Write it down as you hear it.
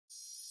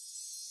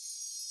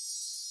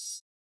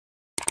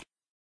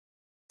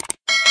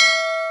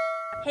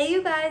Hey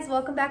you guys,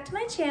 welcome back to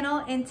my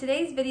channel. In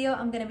today's video,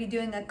 I'm gonna be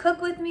doing a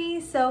cook with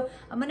me. So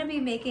I'm gonna be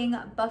making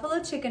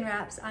buffalo chicken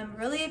wraps. I'm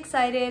really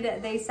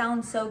excited. They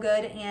sound so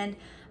good and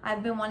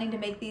I've been wanting to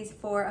make these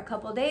for a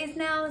couple days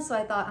now. So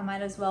I thought I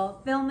might as well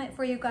film it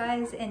for you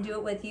guys and do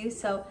it with you.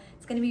 So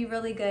it's gonna be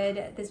really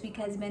good. This week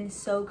has been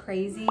so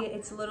crazy.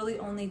 It's literally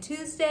only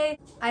Tuesday.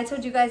 I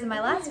told you guys in my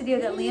last video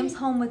that Liam's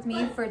home with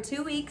me for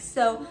 2 weeks.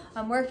 So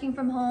I'm working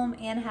from home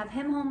and have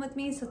him home with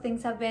me. So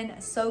things have been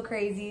so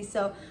crazy.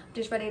 So I'm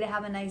just ready to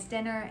have a nice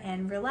dinner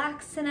and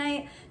relax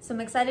tonight. So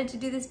I'm excited to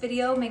do this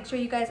video. Make sure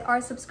you guys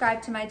are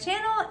subscribed to my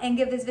channel and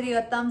give this video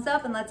a thumbs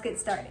up and let's get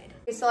started.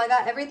 Okay, so I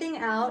got everything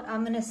out.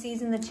 I'm gonna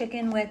season the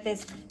chicken with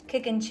this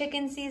kickin'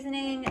 chicken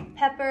seasoning,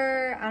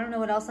 pepper. I don't know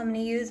what else I'm gonna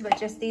use, but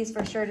just these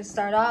for sure to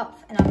start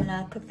off. And I'm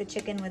gonna cook the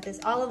chicken with this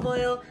olive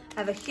oil.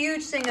 I have a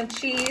huge thing of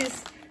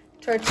cheese,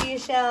 tortilla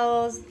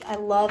shells. I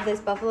love this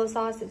buffalo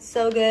sauce, it's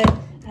so good.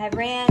 I have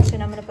ranch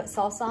and I'm gonna put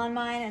salsa on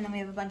mine, and then we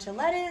have a bunch of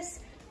lettuce.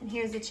 And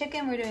here's the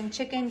chicken, we're doing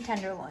chicken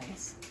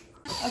tenderloins.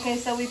 Okay,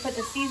 so we put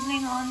the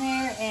seasoning on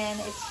there and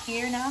it's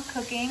here now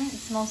cooking. It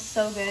smells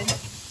so good.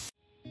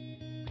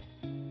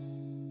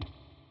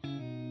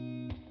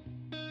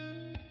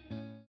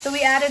 So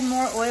we added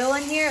more oil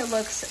in here. It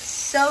looks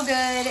so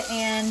good,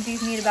 and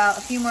these need about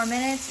a few more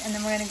minutes, and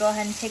then we're gonna go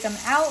ahead and take them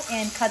out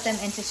and cut them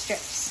into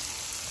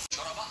strips.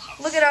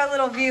 Look at our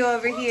little view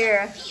over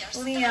here.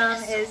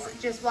 Liam is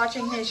just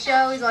watching his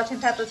show. He's watching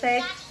Peppa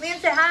Pig.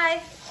 Liam, say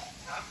hi.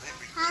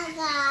 Hi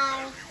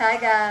guys. Hi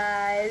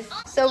guys.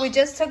 So we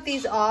just took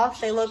these off.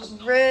 They look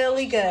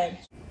really good.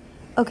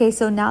 Okay,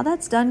 so now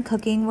that's done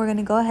cooking, we're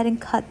gonna go ahead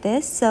and cut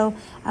this. So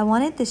I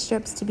wanted the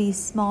strips to be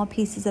small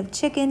pieces of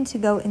chicken to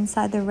go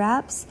inside the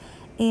wraps.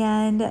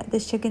 And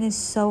this chicken is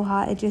so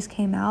hot, it just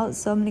came out.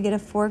 So I'm gonna get a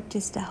fork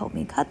just to help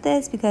me cut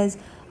this because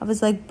I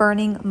was like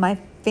burning my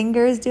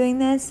fingers doing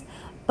this.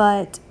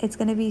 But it's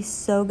gonna be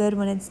so good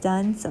when it's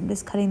done. So I'm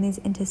just cutting these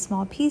into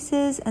small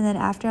pieces. And then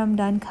after I'm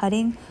done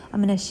cutting, I'm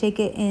gonna shake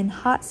it in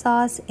hot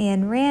sauce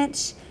and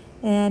ranch.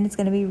 And it's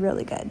gonna be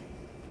really good.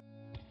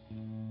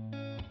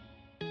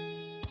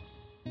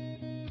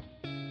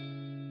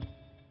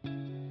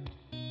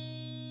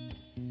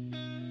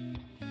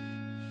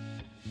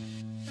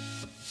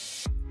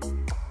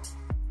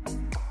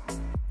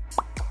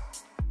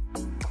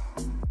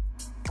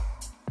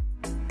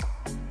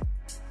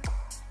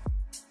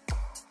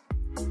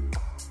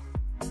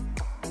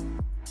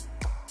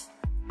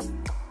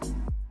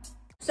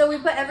 So we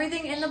put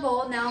everything in the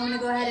bowl. Now I'm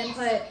gonna go ahead and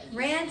put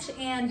ranch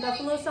and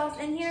buffalo sauce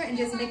in here and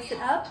just mix it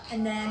up.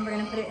 And then we're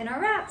gonna put it in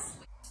our wraps.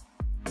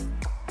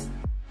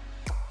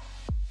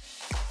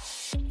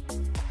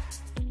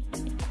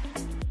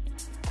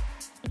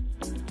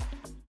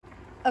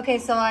 Okay,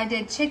 so I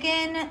did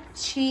chicken,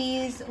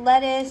 cheese,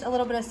 lettuce, a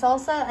little bit of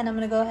salsa, and I'm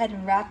gonna go ahead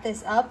and wrap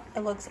this up. It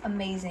looks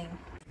amazing.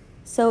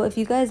 So if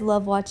you guys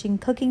love watching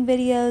cooking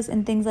videos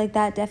and things like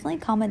that, definitely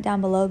comment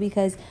down below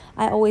because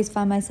I always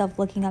find myself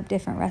looking up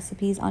different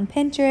recipes on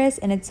Pinterest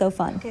and it's so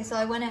fun. Okay, so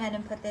I went ahead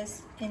and put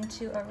this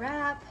into a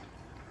wrap.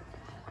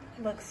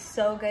 It looks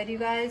so good, you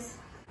guys.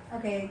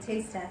 Okay,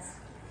 taste test.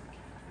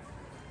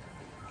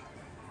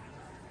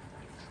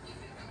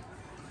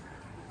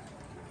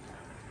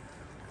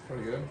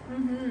 Pretty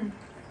good.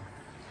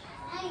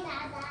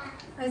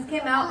 This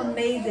came out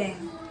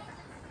amazing.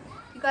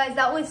 You guys,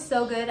 that was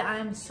so good.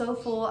 I'm so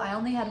full. I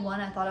only had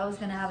one. I thought I was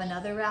gonna have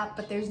another wrap,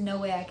 but there's no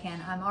way I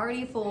can. I'm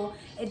already full.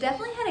 It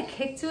definitely had a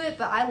kick to it,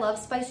 but I love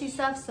spicy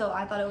stuff, so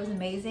I thought it was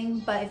amazing.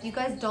 But if you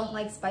guys don't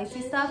like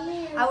spicy stuff,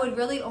 I would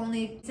really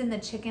only season the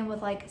chicken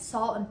with like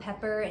salt and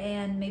pepper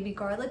and maybe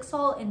garlic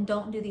salt and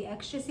don't do the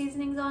extra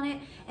seasonings on it,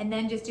 and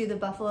then just do the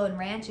buffalo and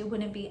ranch. It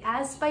wouldn't be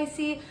as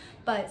spicy,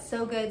 but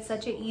so good.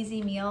 Such an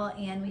easy meal,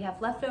 and we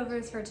have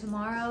leftovers for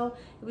tomorrow.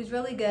 It was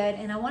really good,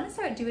 and I want to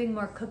start doing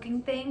more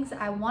cooking things.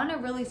 I want to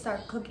really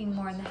start cooking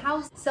more in the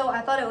house, so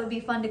I thought it would be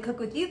fun to cook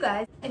with you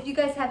guys. If you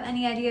guys have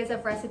any ideas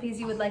of recipes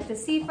you would like to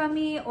see from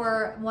me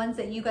or ones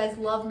that you guys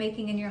love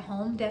making in your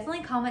home,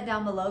 definitely comment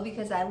down below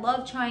because I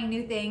love trying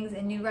new things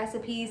and new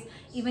recipes,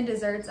 even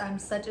desserts. I'm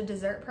such a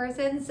dessert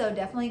person, so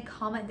definitely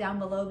comment down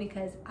below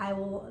because I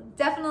will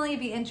definitely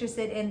be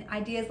interested in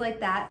ideas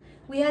like that.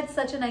 We had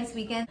such a nice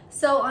weekend.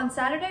 So on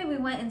Saturday, we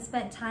went and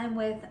spent time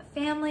with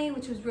family,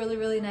 which was really,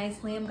 really nice.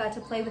 Liam got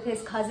to play with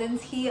his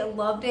cousins. He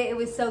loved it. It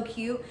was so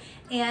cute.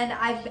 And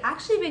I've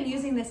actually been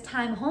using this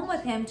time home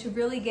with him to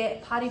really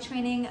get potty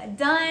training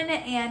done,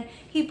 and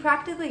he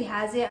practically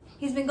has it.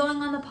 He's been going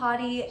on the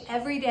potty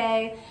every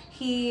day.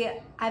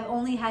 I've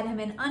only had him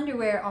in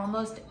underwear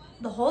almost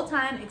the whole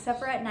time except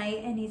for at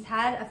night, and he's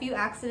had a few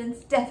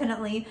accidents.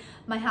 Definitely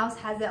my house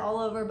has it all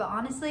over, but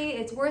honestly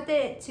it's worth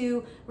it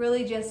to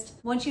really just,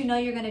 once you know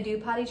you're going to do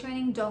potty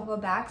training, don't go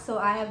back. So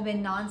I have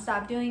been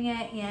non-stop doing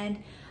it,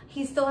 and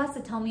He still has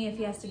to tell me if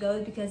he has to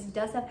go because he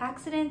does have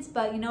accidents,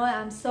 but you know what?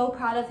 I'm so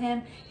proud of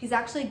him. He's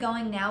actually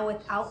going now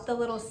without the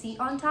little seat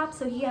on top.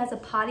 So he has a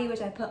potty,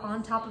 which I put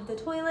on top of the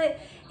toilet.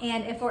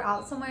 And if we're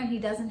out somewhere and he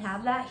doesn't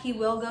have that, he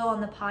will go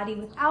on the potty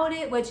without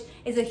it, which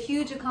is a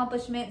huge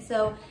accomplishment.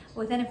 So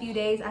within a few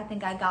days, I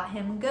think I got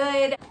him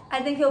good.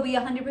 I think he'll be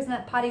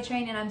 100% potty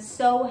trained, and I'm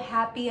so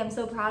happy. I'm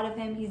so proud of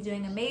him. He's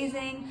doing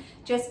amazing.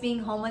 Just being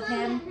home with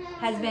him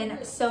has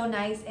been so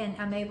nice, and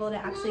I'm able to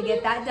actually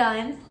get that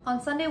done.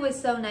 On Sunday was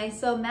so nice.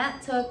 So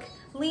Matt took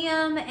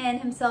Liam and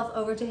himself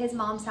over to his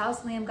mom's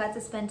house. Liam got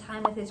to spend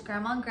time with his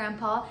grandma and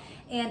grandpa,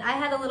 and I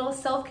had a little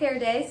self-care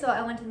day. So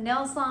I went to the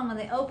nail salon when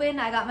they opened.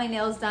 I got my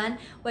nails done,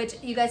 which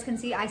you guys can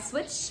see I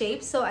switched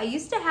shapes. So I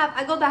used to have,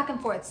 I go back and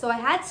forth. So I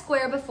had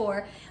square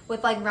before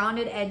with like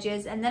rounded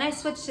edges, and then I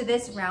switched to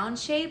this round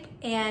shape,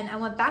 and I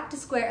went back to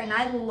square, and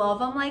I love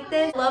them like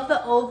this. I love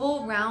the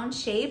oval round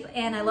shape,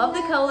 and I love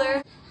the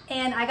color.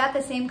 And I got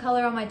the same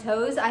color on my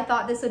toes. I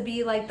thought this would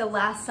be like the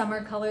last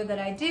summer color that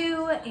I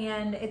do,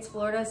 and it's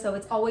Florida, so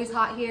it's always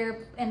hot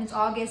here, and it's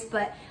August,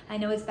 but I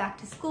know it's back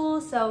to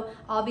school, so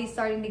I'll be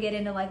starting to get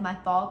into like my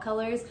fall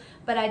colors.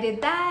 But I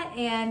did that,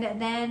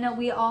 and then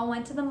we all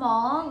went to the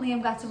mall.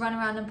 Liam got to run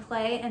around and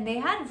play, and they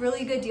had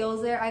really good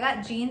deals there. I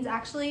got jeans,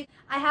 actually.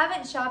 I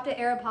haven't shopped at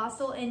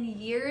Aeropostale in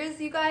years,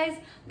 you guys,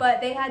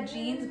 but they had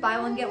jeans, buy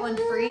one, get one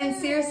free. And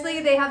seriously,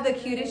 they have the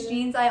cutest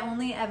jeans. I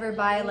only ever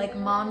buy like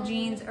mom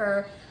jeans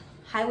or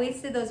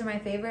high-waisted. Those are my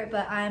favorite,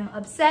 but I'm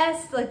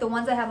obsessed. Like the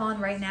ones I have on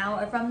right now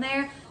are from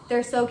there.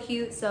 They're so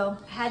cute, so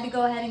I had to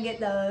go ahead and get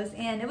those,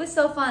 and it was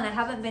so fun. I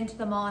haven't been to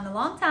the mall in a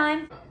long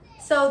time.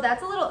 So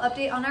that's a little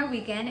update on our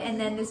weekend. And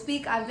then this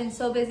week I've been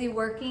so busy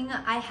working.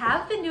 I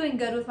have been doing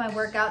good with my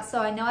workouts. So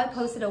I know I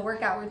posted a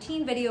workout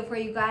routine video for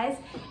you guys,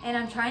 and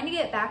I'm trying to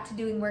get back to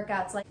doing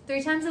workouts like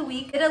 3 times a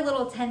week. Did a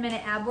little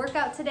 10-minute ab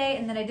workout today,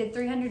 and then I did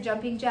 300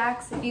 jumping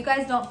jacks. If you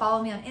guys don't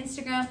follow me on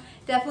Instagram,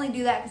 definitely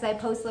do that because I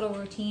post little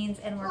routines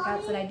and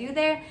workouts that I do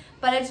there.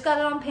 But I just got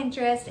it on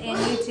Pinterest and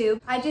YouTube.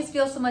 I just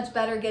feel so much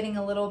better getting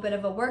a little bit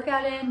of a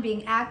workout in,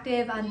 being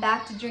active. I'm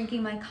back to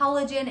drinking my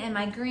collagen and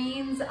my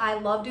greens. I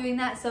love doing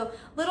that. So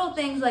little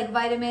things like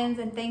vitamins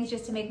and things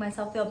just to make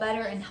myself feel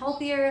better and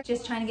healthier.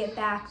 Just trying to get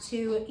back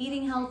to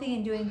eating healthy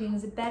and doing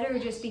things better,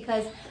 just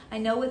because I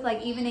know with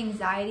like even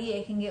anxiety,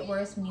 it can get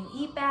worse when you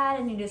eat bad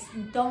and you just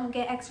don't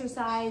get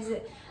exercise.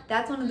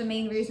 That's one of the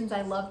main reasons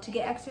I love to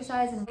get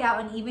exercise and work out,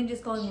 and even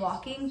just going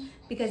walking,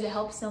 because it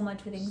helps so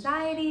much with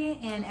anxiety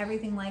and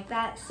everything like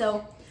that.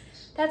 So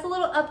that's a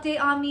little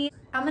update on me.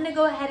 I'm gonna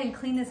go ahead and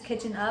clean this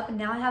kitchen up. And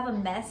now I have a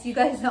mess. You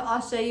guys know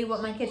I'll show you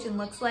what my kitchen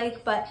looks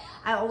like, but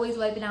I always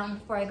wipe it out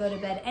before I go to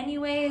bed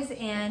anyways.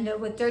 And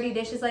with dirty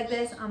dishes like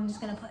this, I'm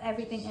just gonna put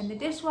everything in the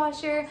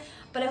dishwasher.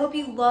 But I hope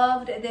you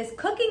loved this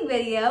cooking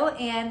video,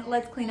 and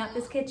let's clean up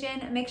this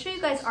kitchen. Make sure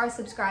you guys are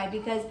subscribed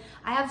because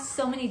I have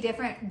so many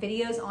different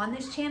videos on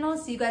this channel,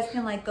 so you guys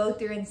can like go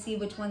through and see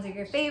which ones are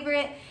your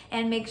favorite,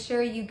 and make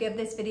sure you give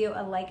this video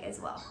a like as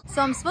well.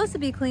 So I'm supposed to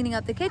be cleaning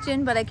up the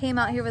kitchen, but I came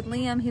out here with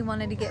Liam. He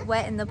wanted to get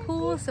wet in the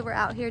pool, so we're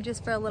out here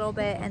just for a little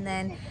bit, and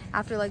then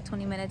after like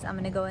 20 minutes, I'm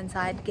gonna go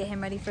inside, get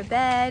him ready for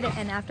bed,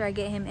 and after I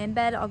get him in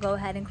bed, I'll go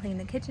ahead and clean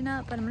the kitchen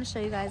up. But I'm gonna show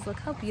you guys, look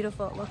how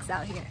beautiful it looks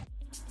out here.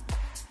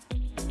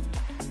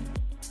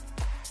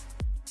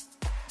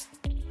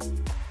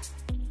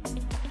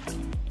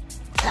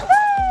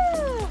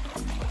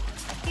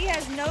 He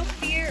has no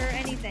fear or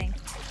anything.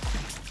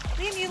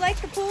 Liam, you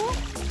like the pool?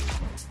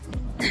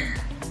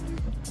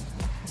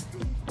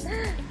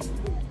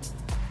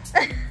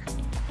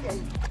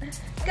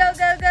 Go,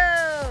 go,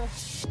 go!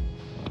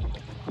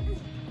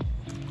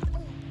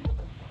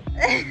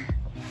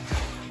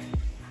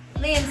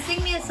 Liam,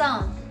 sing me a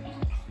song.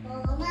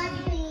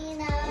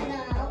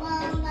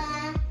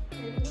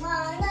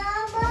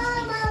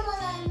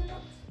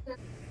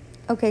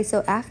 Okay,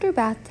 so after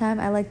bath time,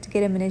 I like to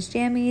get him in his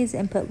jammies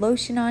and put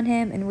lotion on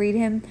him and read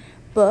him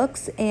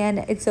books. And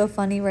it's so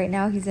funny right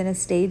now, he's in a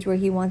stage where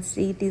he wants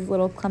to eat these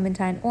little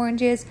clementine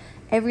oranges.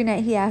 Every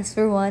night he asks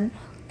for one.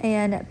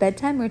 And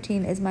bedtime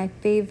routine is my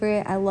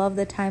favorite. I love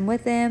the time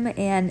with him,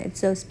 and it's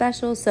so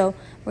special. So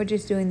we're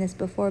just doing this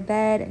before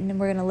bed, and then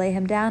we're gonna lay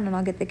him down, and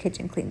I'll get the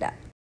kitchen cleaned up.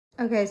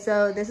 Okay,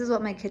 so this is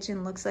what my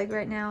kitchen looks like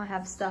right now. I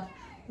have stuff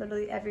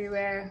literally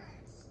everywhere.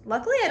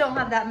 Luckily, I don't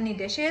have that many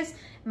dishes.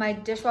 My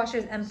dishwasher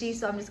is empty,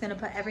 so I'm just gonna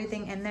put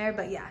everything in there.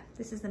 But yeah,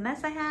 this is the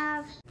mess I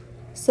have.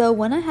 So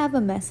when I have a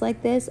mess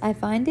like this, I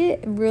find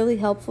it really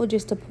helpful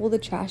just to pull the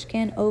trash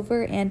can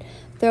over and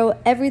throw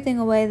everything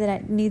away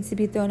that needs to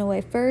be thrown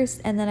away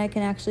first, and then I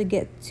can actually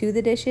get to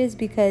the dishes,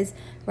 because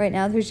right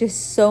now there's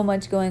just so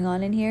much going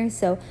on in here.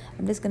 So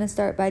I'm just gonna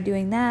start by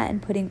doing that and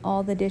putting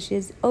all the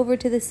dishes over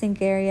to the sink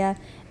area,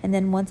 and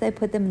then once I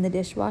put them in the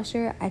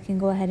dishwasher, I can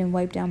go ahead and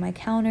wipe down my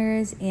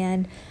counters.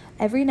 And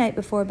every night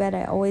before bed,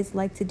 I always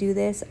like to do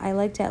this. I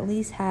like to at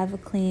least have a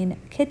clean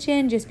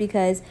kitchen, just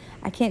because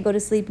I can't go to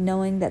sleep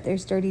knowing that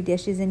there's dirty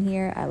dishes in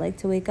here. I like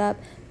to wake up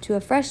to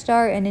a fresh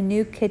start and a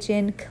new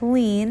kitchen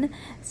clean.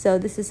 So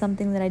this is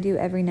something that I do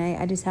every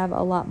night. I just have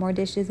a lot more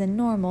dishes than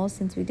normal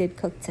since we did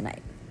cook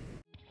tonight.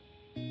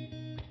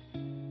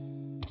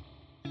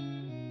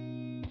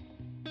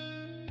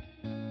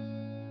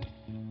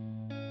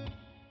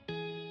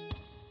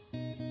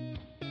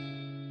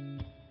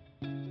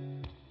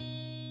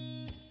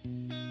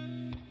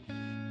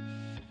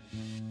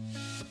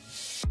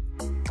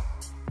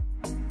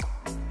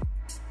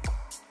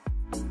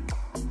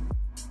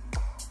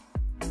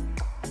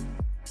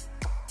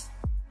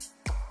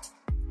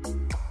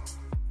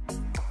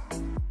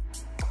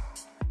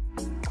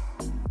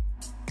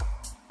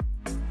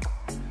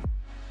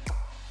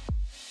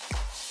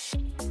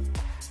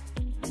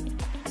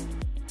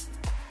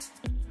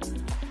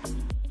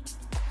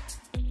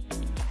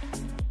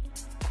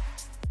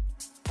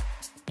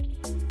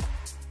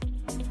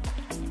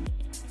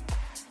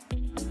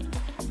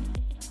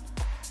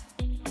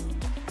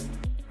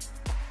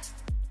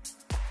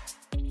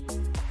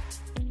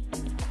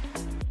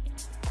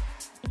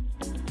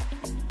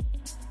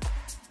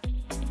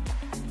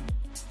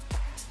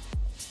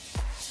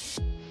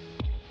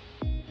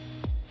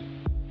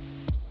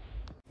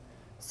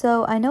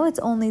 So I know it's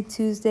only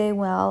Tuesday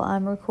while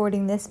I'm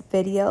recording this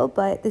video,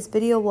 but this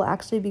video will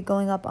actually be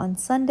going up on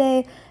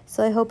Sunday.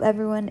 So I hope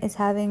everyone is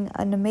having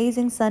an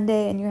amazing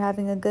Sunday and you're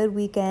having a good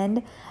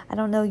weekend. I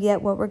don't know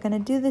yet what we're going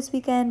to do this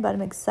weekend, but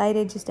I'm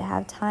excited just to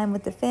have time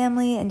with the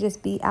family and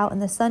just be out in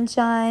the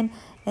sunshine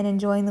and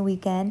enjoying the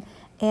weekend.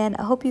 And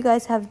I hope you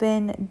guys have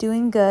been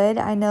doing good.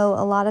 I know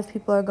a lot of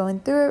people are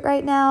going through it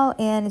right now,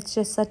 and it's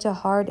just such a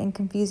hard and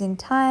confusing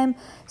time.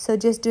 So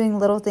just doing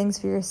little things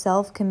for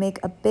yourself can make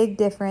a big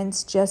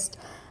difference. Just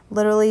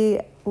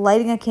literally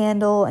lighting a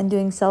candle and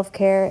doing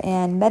self-care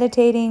and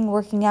meditating,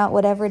 working out,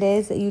 whatever it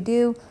is that you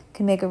do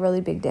can make a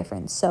really big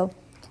difference. So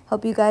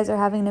hope you guys are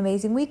having an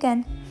amazing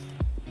weekend.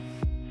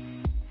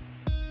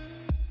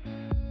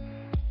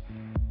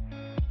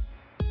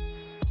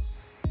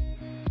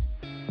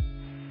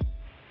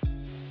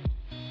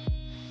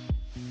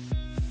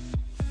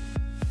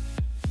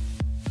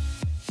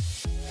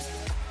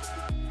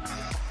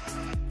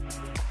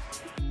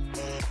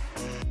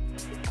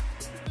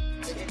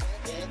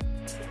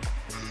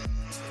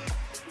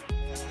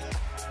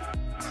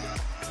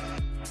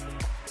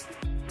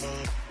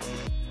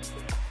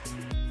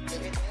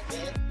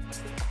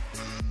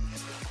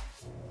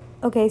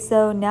 Okay,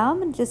 so now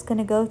I'm just going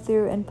to go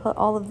through and put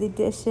all of the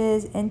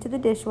dishes into the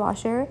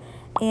dishwasher,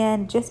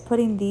 and just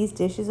putting these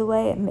dishes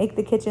away and make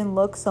the kitchen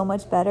look so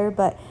much better.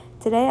 But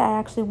today I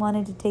actually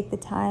wanted to take the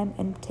time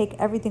and take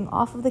everything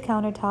off of the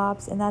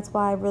countertops, and that's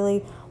why I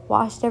really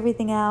washed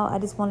everything out. I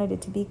just wanted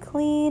it to be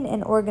clean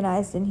and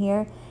organized in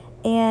here.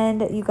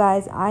 And you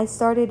guys, I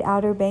started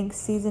Outer Banks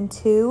season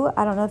 2.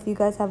 I don't know if you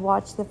guys have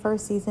watched the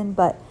first season,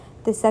 but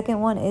the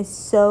second one is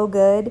so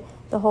good.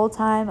 The whole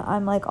time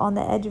I'm like on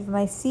the edge of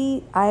my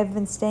seat. I've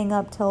been staying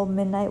up till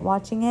midnight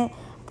watching it.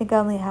 I think I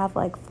only have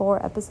like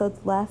 4 episodes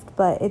left,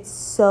 but it's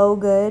so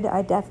good.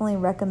 I definitely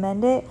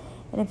recommend it.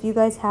 And if you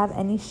guys have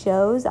any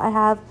shows, I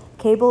have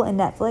cable and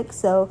Netflix,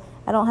 so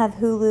I don't have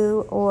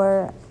Hulu,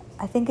 or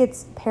I think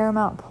it's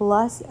Paramount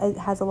Plus. It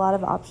has a lot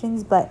of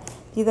options, but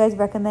if you guys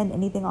recommend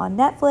anything on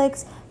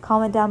Netflix,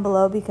 comment down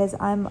below, because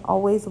I'm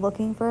always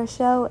looking for a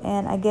show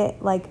and I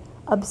get like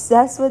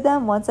obsessed with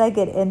them. Once I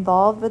get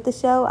involved with the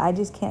show, I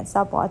just can't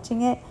stop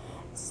watching it.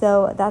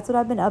 So that's what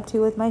I've been up to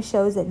with my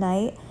shows at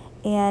night.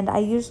 And I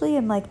usually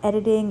am like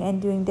editing and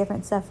doing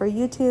different stuff for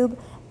YouTube,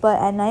 but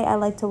at night I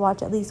like to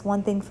watch at least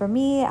one thing for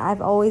me.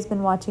 I've always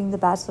been watching The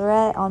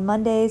Bachelorette on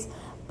Mondays,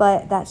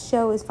 but that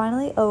show is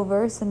finally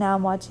over, so now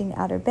I'm watching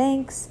Outer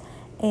Banks.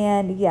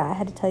 And yeah, I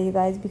had to tell you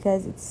guys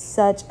because it's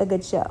such a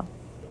good show.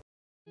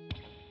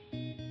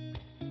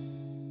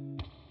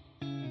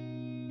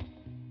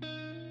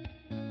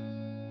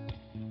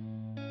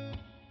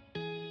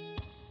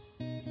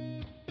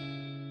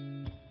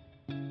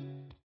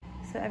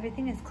 So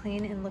everything is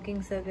clean and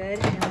looking so good,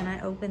 and when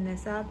I open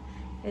this up,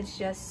 it's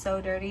just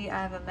so dirty.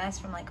 I have a mess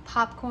from like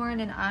popcorn,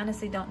 and I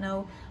honestly don't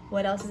know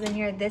what else is in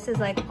here. This is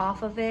like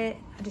off of it.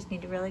 I just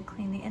need to really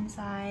clean the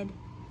inside,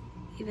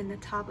 even the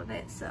top of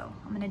it. So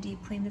I'm gonna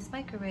deep clean this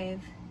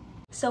microwave.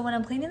 So when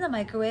I'm cleaning the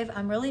microwave,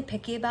 I'm really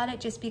picky about it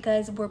just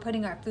because we're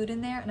putting our food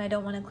in there and I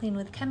don't want to clean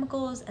with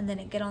chemicals and then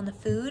it get on the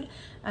food.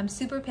 I'm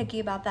super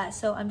picky about that.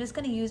 So I'm just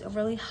going to use a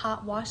really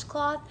hot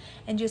washcloth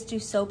and just do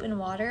soap and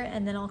water,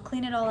 and then I'll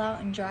clean it all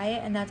out and dry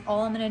it, and that's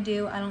all I'm going to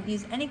do. I don't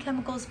use any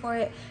chemicals for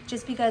it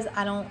just because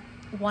I don't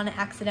want to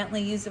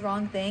accidentally use the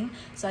wrong thing.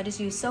 So I just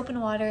use soap and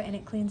water and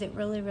it cleans it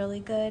really, really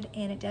good,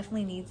 and it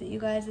definitely needs it, you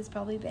guys. It's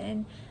probably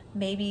been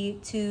maybe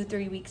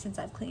 2-3 weeks since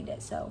I've cleaned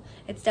it, so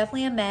it's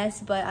definitely a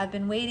mess, but I've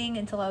been waiting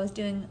until I was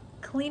doing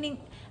cleaning.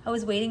 I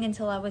was waiting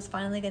until I was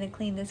finally going to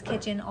clean this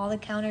kitchen, all the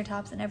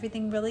countertops and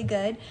everything really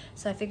good,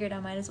 so I figured I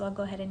might as well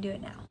go ahead and do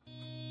it now.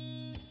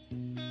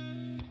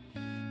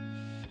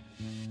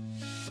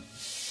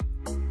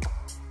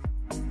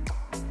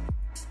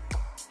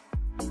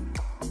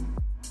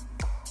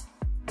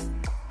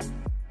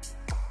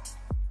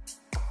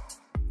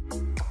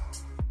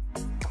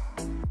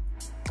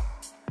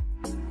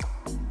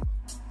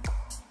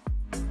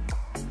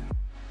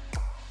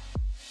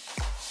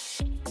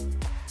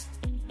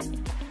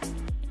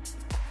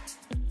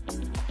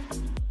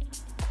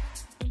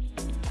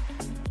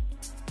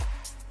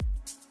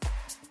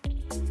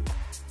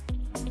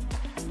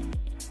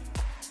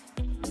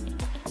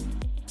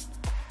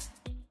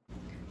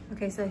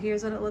 Okay, so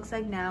here's what it looks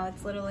like now.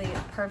 It's literally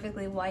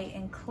perfectly white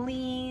and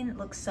clean. It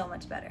looks so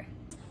much better.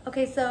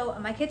 Okay, so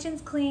my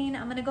kitchen's clean.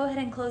 I'm gonna go ahead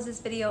and close this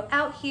video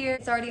out here.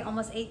 It's already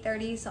almost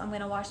 8:30, so I'm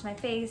gonna wash my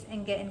face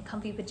and get in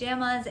comfy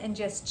pajamas and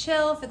just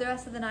chill for the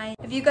rest of the night.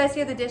 If you guys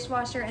hear the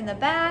dishwasher in the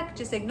back,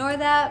 just ignore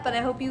that, but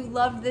I hope you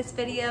loved this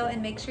video,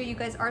 and make sure you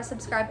guys are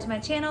subscribed to my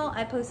channel.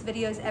 I post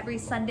videos every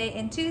Sunday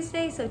and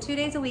Tuesday, so 2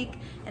 days a week,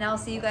 and I'll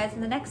see you guys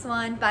in the next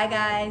one. Bye,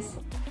 guys.